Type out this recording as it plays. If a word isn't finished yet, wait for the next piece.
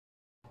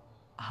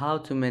How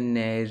to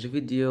manage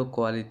video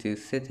quality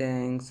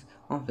settings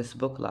on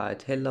Facebook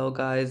Lite. Hello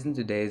guys, in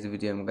today's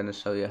video I'm gonna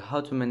show you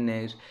how to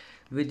manage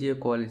video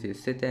quality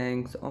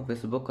settings on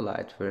Facebook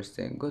Lite. First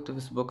thing, go to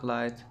Facebook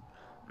Lite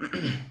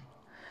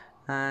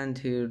and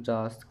here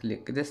just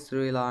click these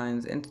three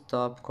lines in the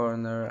top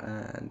corner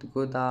and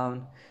go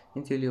down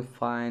until you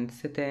find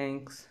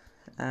settings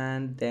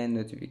and then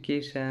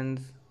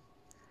notifications,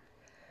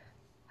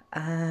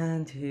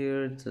 and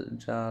here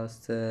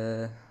just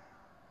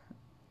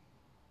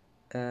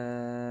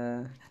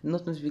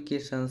not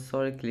notifications,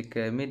 sorry, click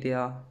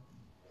media,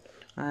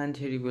 and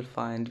here you will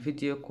find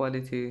video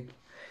quality,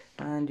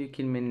 and you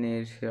can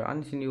manage here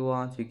anything you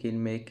want. You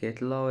can make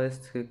it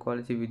lowest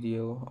quality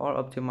video or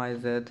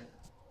optimize it.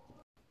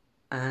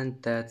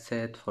 And that's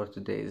it for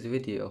today's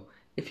video.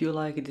 If you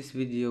like this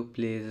video,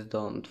 please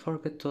don't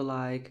forget to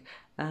like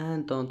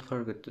and don't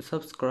forget to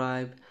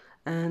subscribe,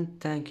 and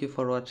thank you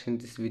for watching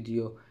this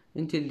video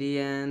until the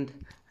end,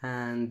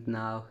 and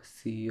now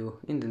see you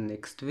in the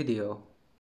next video.